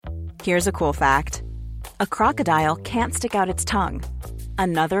Here's a cool fact. A crocodile can't stick out its tongue.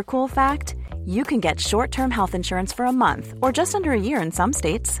 Another cool fact, you can get short-term health insurance for a month or just under a year in some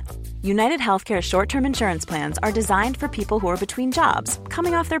states. United Healthcare short-term insurance plans are designed for people who are between jobs,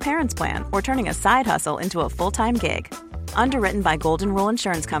 coming off their parents' plan, or turning a side hustle into a full-time gig. Underwritten by Golden Rule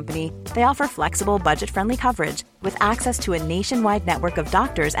Insurance Company, they offer flexible, budget-friendly coverage with access to a nationwide network of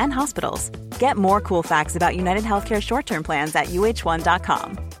doctors and hospitals. Get more cool facts about United Healthcare short-term plans at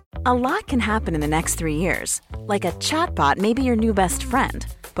uh1.com. A lot can happen in the next 3 years. Like a chatbot may be your new best friend.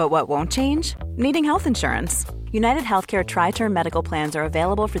 But what won't change? Needing health insurance. United Healthcare Tri-Term Medical Plans are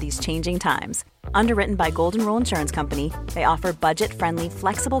available for these changing times. Underwritten by Golden Rule Insurance Company, they offer budget-friendly,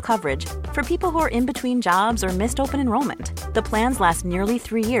 flexible coverage for people who are in between jobs or missed open enrollment. The plans last nearly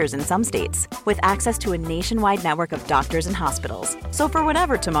 3 years in some states, with access to a nationwide network of doctors and hospitals. So for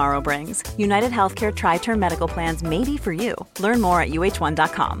whatever tomorrow brings, United Healthcare Tri-Term Medical Plans may be for you. Learn more at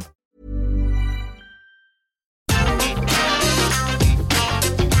uh1.com.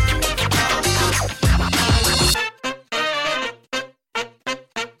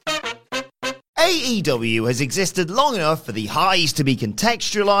 AEW has existed long enough for the highs to be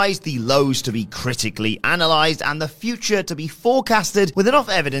contextualized, the lows to be critically analyzed, and the future to be forecasted with enough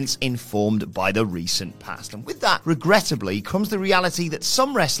evidence informed by the recent past. And with that, regrettably, comes the reality that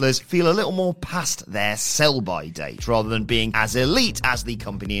some wrestlers feel a little more past their sell-by date, rather than being as elite as the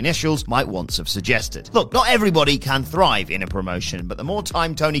company initials might once have suggested. Look, not everybody can thrive in a promotion, but the more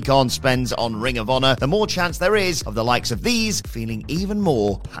time Tony Khan spends on Ring of Honor, the more chance there is of the likes of these feeling even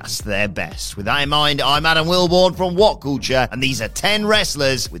more past their best. With that in mind, I'm Adam Wilborn from What Culture, and these are 10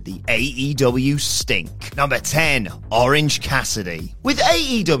 wrestlers with the AEW stink. Number 10, Orange Cassidy. With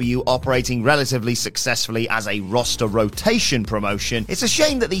AEW operating relatively successfully as a roster rotation promotion, it's a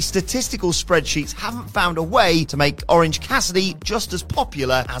shame that these statistical spreadsheets haven't found a way to make Orange Cassidy just as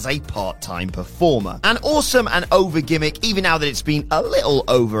popular as a part-time performer. An awesome and over gimmick, even now that it's been a little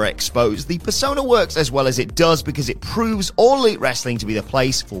overexposed, the persona works as well as it does because it proves All Elite Wrestling to be the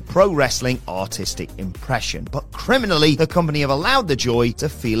place for pro wrestling artistic impression. But criminally, the company have allowed the joy to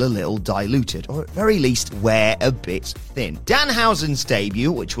feel a little diluted, or at very least wear a bit thin. Danhausen's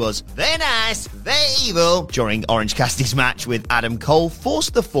debut, which was "They're nice, they're evil" during Orange Cassidy's match with Adam Cole,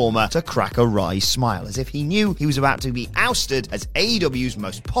 forced the former to crack a wry smile, as if he knew he was about to be ousted as AEW's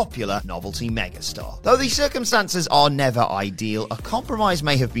most popular novelty megastar. Though the circumstances are never ideal, a compromise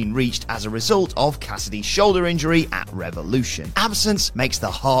may have been reached as a result of Cassidy's shoulder injury at Revolution. Absence makes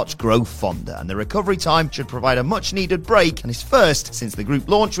the heart grow fonder, and the recovery time should provide a much-needed break, and is first since the group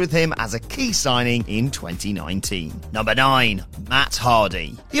launched with him as a key signing in 2019. Number 9, Matt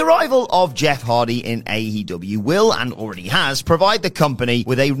Hardy. The arrival of Jeff Hardy in AEW will, and already has, provide the company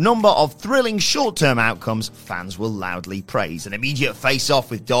with a number of thrilling short-term outcomes fans will loudly praise. An immediate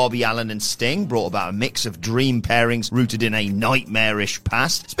face-off with Darby Allin and Sting brought about a mix of dream pairings rooted in a nightmarish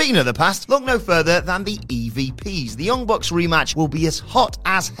past. Speaking of the past, look no further than the EVPs. The Young Bucks rematch will be as hot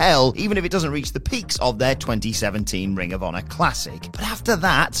as hell, even if it doesn't reach the peaks of their 2017 Ring of Honor Classic. But after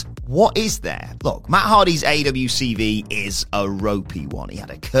that, what is there? Look, Matt Hardy's AEW CV is a ropey one. He had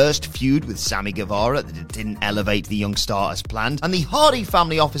a cursed feud with Sammy Guevara that didn't elevate the young star as planned, and the Hardy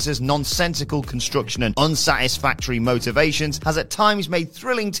family office's nonsensical construction and unsatisfactory motivations has at times made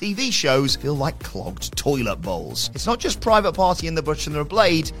thrilling TV shows feel like clogged toilet bowls. It's not just Private Party and the Butcher and the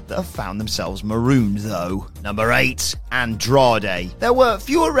Blade that have found themselves marooned, though. Number 8, Andrade. There were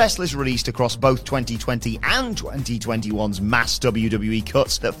fewer wrestlers released across both 2020 and 2021's mass WWE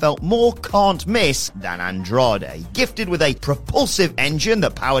cuts that felt more can't miss than Andrade. Gifted with a propulsive engine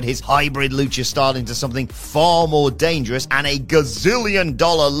that powered his hybrid lucha style into something far more dangerous and a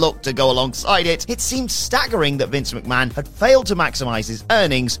gazillion-dollar look to go alongside it, it seemed staggering that Vince McMahon had failed to maximize his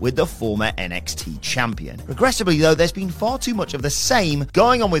earnings with the former NXT champion. Regrettably, though, there's been far too much of the same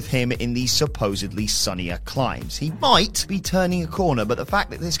going on with him in these supposedly sunnier climes. He might be turning a corner, but the fact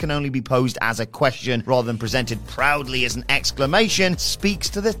that this can only be posed as a question rather than presented proudly as an exclamation speaks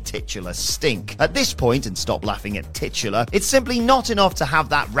to the titular stink. At this point, and stop laughing at titular, it's simply not enough to have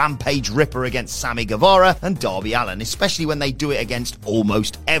that rampage ripper against Sammy Guevara and Darby Allin, especially when they do it against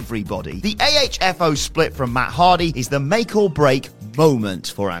almost everybody. The AHFO split from Matt Hardy is the make or break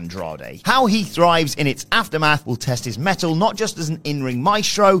moment for Andrade. How he thrives in its aftermath will test his mettle not just as an in-ring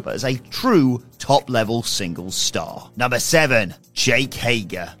maestro, but as a true top top-level singles star. Number 7. Jake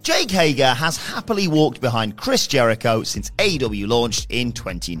Hager. Jake Hager has happily walked behind Chris Jericho since AEW launched in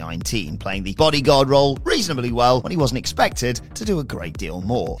 2019, playing the bodyguard role reasonably well when he wasn't expected to do a great deal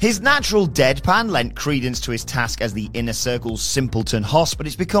more. His natural deadpan lent credence to his task as the Inner Circle's simpleton host, but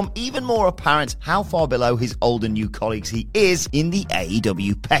it's become even more apparent how far below his old and new colleagues he is in the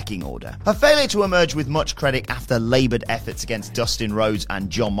AEW pecking order. A failure to emerge with much credit after laboured efforts against Dustin Rhodes and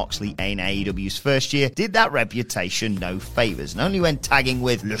Jon Moxley in AEW's first year did that reputation no favours, and only when tagging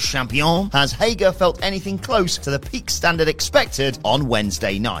with Le Champion has Hager felt anything close to the peak standard expected on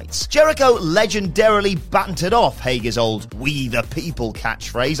Wednesday nights. Jericho legendarily bantered off Hager's old "We the People"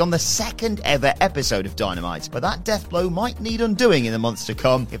 catchphrase on the second ever episode of Dynamite, but that death blow might need undoing in the months to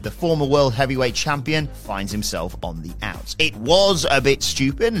come if the former World Heavyweight Champion finds himself on the outs. It was a bit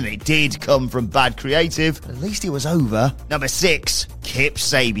stupid and it did come from bad creative, but at least it was over. Number 6. Kip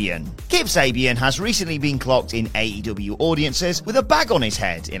Sabian. Kip Sabian has recently been clocked in AEW audiences with a bag on his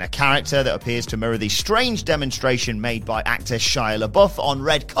head in a character that appears to mirror the strange demonstration made by actor Shia LaBeouf on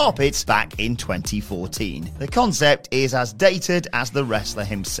red carpets back in 2014. The concept is as dated as the wrestler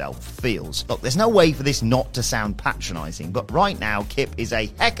himself feels. Look, there's no way for this not to sound patronising, but right now Kip is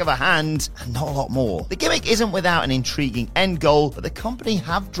a heck of a hand and not a lot more. The gimmick isn't without an intriguing end goal, but the company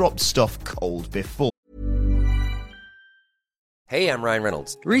have dropped stuff cold before. Hey, I'm Ryan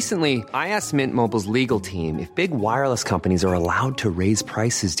Reynolds. Recently, I asked Mint Mobile's legal team if big wireless companies are allowed to raise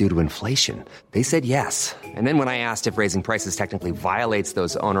prices due to inflation. They said yes. And then when I asked if raising prices technically violates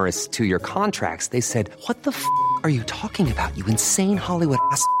those onerous 2-year contracts, they said, "What the f*** are you talking about, you insane Hollywood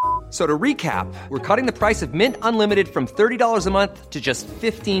ass?" So to recap, we're cutting the price of Mint Unlimited from $30 a month to just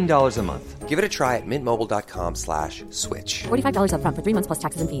 $15 a month. Give it a try at mintmobile.com/switch. $45 up front for 3 months plus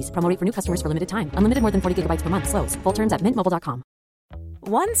taxes and fees. Promo rate for new customers for limited time. Unlimited more than 40 gigabytes per month. Slows full terms at mintmobile.com.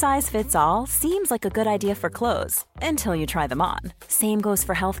 One size fits all seems like a good idea for clothes until you try them on. Same goes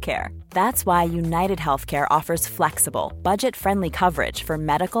for healthcare. That's why United Healthcare offers flexible, budget-friendly coverage for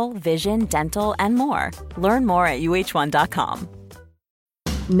medical, vision, dental, and more. Learn more at UH1.com.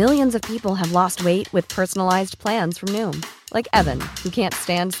 Millions of people have lost weight with personalized plans from Noom. Like Evan, who can't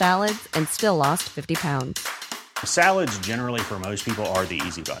stand salads and still lost 50 pounds. Salads generally for most people are the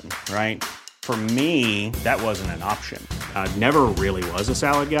easy button, right? For me, that wasn't an option. I never really was a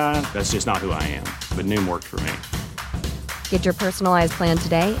salad guy. That's just not who I am. But Noom worked for me. Get your personalized plan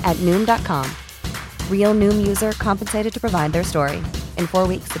today at Noom.com. Real Noom user compensated to provide their story. In 4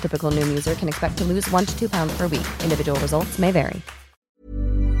 weeks, the typical Noom user can expect to lose 1 to 2 pounds per week. Individual results may vary.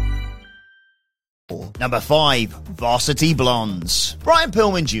 Number 5. Varsity Blondes. Brian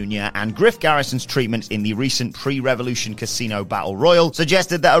Pillman Jr. and Griff Garrison's treatment in the recent pre-Revolution Casino Battle Royal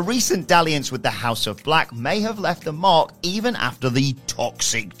suggested that a recent dalliance with the House of Black may have left a mark even after the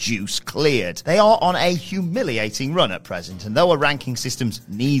toxic juice cleared. They are on a humiliating run at present, and though a ranking system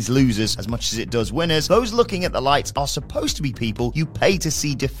needs losers as much as it does winners, those looking at the lights are supposed to be people you pay to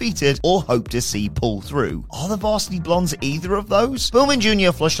see defeated or hope to see pull through. Are the Varsity Blondes either of those? Pillman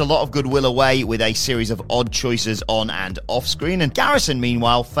Jr. flushed a lot of goodwill away with a series of odd choices on and off screen, and Garrison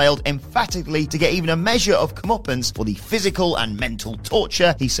meanwhile failed emphatically to get even a measure of comeuppance for the physical and mental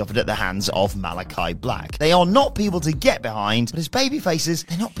torture he suffered at the hands of Malachi Black. They are not people to get behind, but as babyfaces,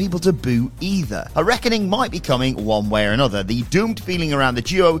 they're not people to boo either. A reckoning might be coming one way or another. The doomed feeling around the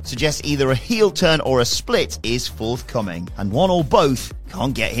duo suggests either a heel turn or a split is forthcoming, and one or both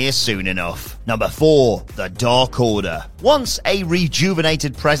can't get here soon enough. Number 4. The Dark Order. Once a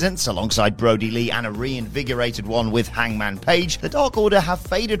rejuvenated presence alongside Brody Lee and a reinvigorated one with Hangman Page, the Dark Order have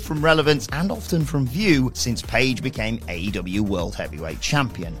faded from relevance and often from view since Page became AEW World Heavyweight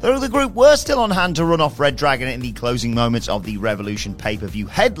Champion. Though the group were still on hand to run off Red Dragon in the closing moments of the Revolution pay-per-view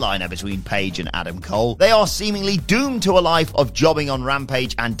headliner between Page and Adam Cole, they are seemingly doomed to a life of jobbing on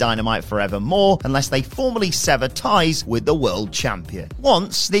Rampage and Dynamite forevermore unless they formally sever ties with the World Champion.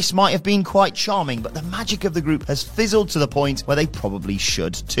 Once, this might have been quite charming, but the magic of the group has fizzled to the point where they probably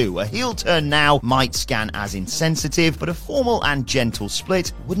should too. A heel turn now might scan as insensitive, but a formal and gentle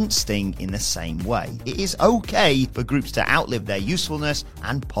split wouldn't sting in the same way. It is okay for groups to outlive their usefulness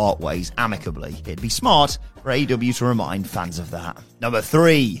and part ways amicably. It'd be smart for AEW to remind fans of that. Number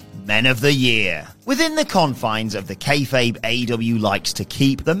 3. Men of the Year. Within the confines of the kayfabe AEW likes to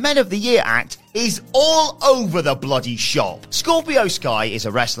keep, the Men of the Year act is all over the bloody shop. Scorpio Sky Sky is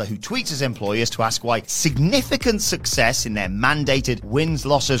a wrestler who tweets his employers to ask why significant success in their mandated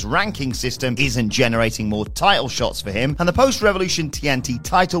wins-losses ranking system isn't generating more title shots for him, and the post-Revolution TNT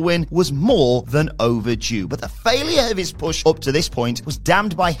title win was more than overdue. But the failure of his push up to this point was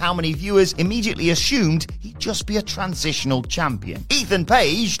damned by how many viewers immediately assumed he'd just be a transitional champion. Ethan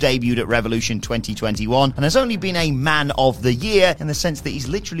Page debuted at Revolution 2021 and has only been a Man of the Year in the sense that he's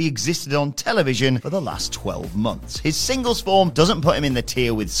literally existed on television for the last 12 months. His singles form doesn't put him in the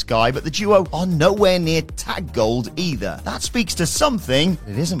tier with Sky, but the duo are nowhere near tag gold either. That speaks to something,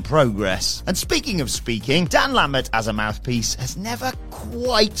 but it isn't progress. And speaking of speaking, Dan Lambert as a mouthpiece has never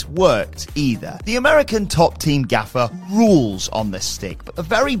quite worked either. The American top team gaffer rules on the stick, but the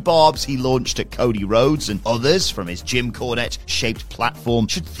very barbs he launched at Cody Rhodes and others from his Jim Cornette-shaped platform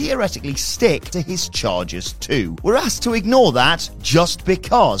should theoretically stick to his charges too. We're asked to ignore that just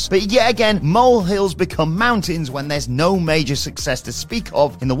because. But yet again, molehills become mountains when there's no major success to speak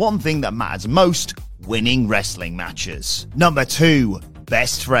of in the one thing that matters most: winning wrestling matches. Number 2.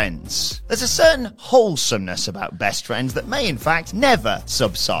 Best Friends. There's a certain wholesomeness about Best Friends that may in fact never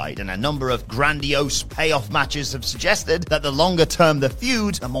subside, and a number of grandiose payoff matches have suggested that the longer term the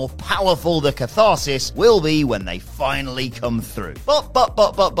feud, the more powerful the catharsis will be when they finally come through. But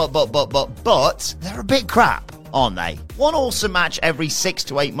they're a bit crap, aren't they? One awesome match every 6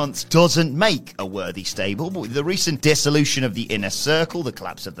 to 8 months doesn't make a worthy stable, but with the recent dissolution of the Inner Circle, the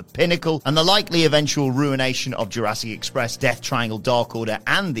collapse of the Pinnacle, and the likely eventual ruination of Jurassic Express, Death Triangle, Dark Order,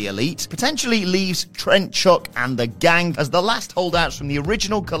 and the Elite, potentially leaves Trent, Chuck, and the gang as the last holdouts from the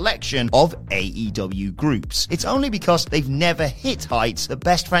original collection of AEW groups. It's only because they've never hit heights that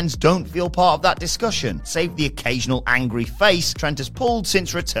Best Friends don't feel part of that discussion, save the occasional angry face Trent has pulled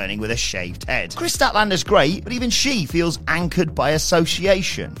since returning with a shaved head. Chris Statlander's great, but even she feels anchored by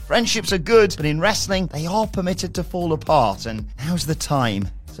association. Friendships are good, but in wrestling, they are permitted to fall apart, and now's the time.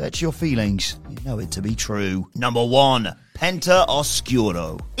 Search your feelings. You know it to be true. Number 1. Penta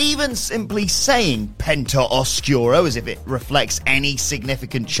Oscuro. Even simply saying Penta Oscuro as if it reflects any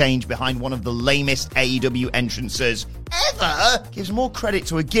significant change behind one of the lamest AEW entrances ever gives more credit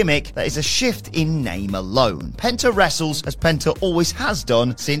to a gimmick that is a shift in name alone. Penta wrestles as Penta always has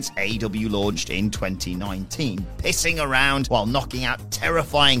done since AEW launched in 2019, pissing around while knocking out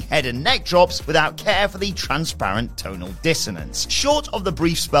terrifying head and neck drops without care for the transparent tonal dissonance. Short of the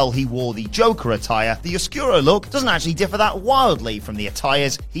brief spell he wore the Joker attire, the Oscuro look doesn't actually differ that wildly from the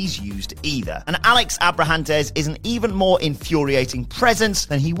attires he's used either. And Alex Abrahantes is an even more infuriating presence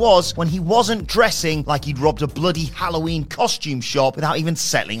than he was when he wasn't dressing like he'd robbed a bloody Halloween costume shop without even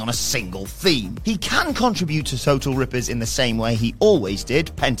settling on a single theme. He can contribute to Total Rippers in the same way he always did.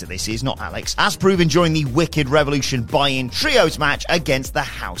 Penta this is, not Alex, as proven during the Wicked Revolution buy-in trios match against the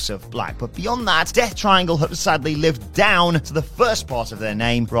House of Black. But beyond that, Death Triangle have sadly lived down to the first part of their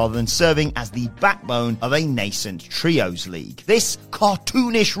name rather than serving as the backbone of a nascent trios league. This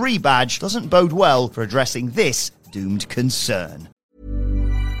cartoonish rebadge doesn't bode well for addressing this doomed concern.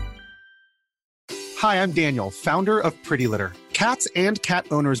 Hi, I'm Daniel, founder of Pretty Litter. Cats and cat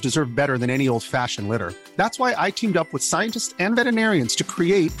owners deserve better than any old-fashioned litter. That's why I teamed up with scientists and veterinarians to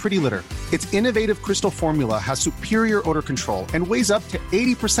create Pretty Litter. Its innovative crystal formula has superior odor control and weighs up to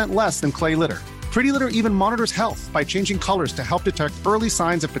 80% less than clay litter. Pretty Litter even monitors health by changing colors to help detect early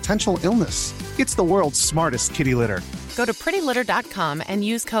signs of potential illness. It's the world's smartest kitty litter. Go to prettylitter.com and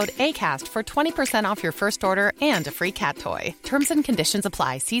use code ACAST for 20% off your first order and a free cat toy. Terms and conditions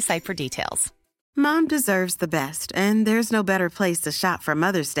apply. See site for details. Mom deserves the best, and there's no better place to shop for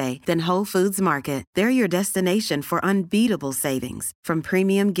Mother's Day than Whole Foods Market. They're your destination for unbeatable savings, from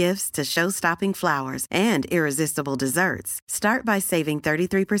premium gifts to show-stopping flowers and irresistible desserts. Start by saving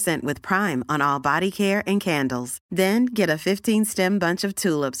 33% with Prime on all body care and candles. Then get a 15-stem bunch of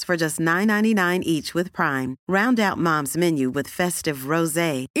tulips for just $9.99 each with Prime. Round out Mom's menu with festive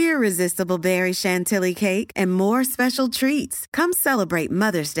rosé, irresistible berry chantilly cake, and more special treats. Come celebrate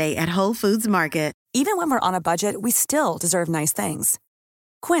Mother's Day at Whole Foods Market. Even when we're on a budget, we still deserve nice things.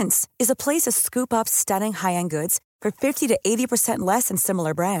 Quince is a place to scoop up stunning high-end goods for 50 to 80% less than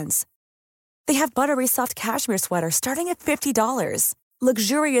similar brands. They have buttery soft cashmere sweaters starting at $50,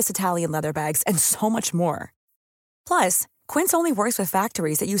 luxurious Italian leather bags, and so much more. Plus, Quince only works with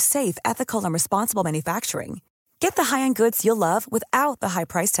factories that use safe, ethical, and responsible manufacturing. Get the high-end goods you'll love without the high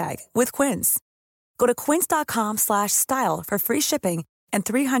price tag with Quince. Go to quince.com/style for free shipping and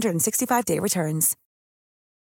 365-day returns.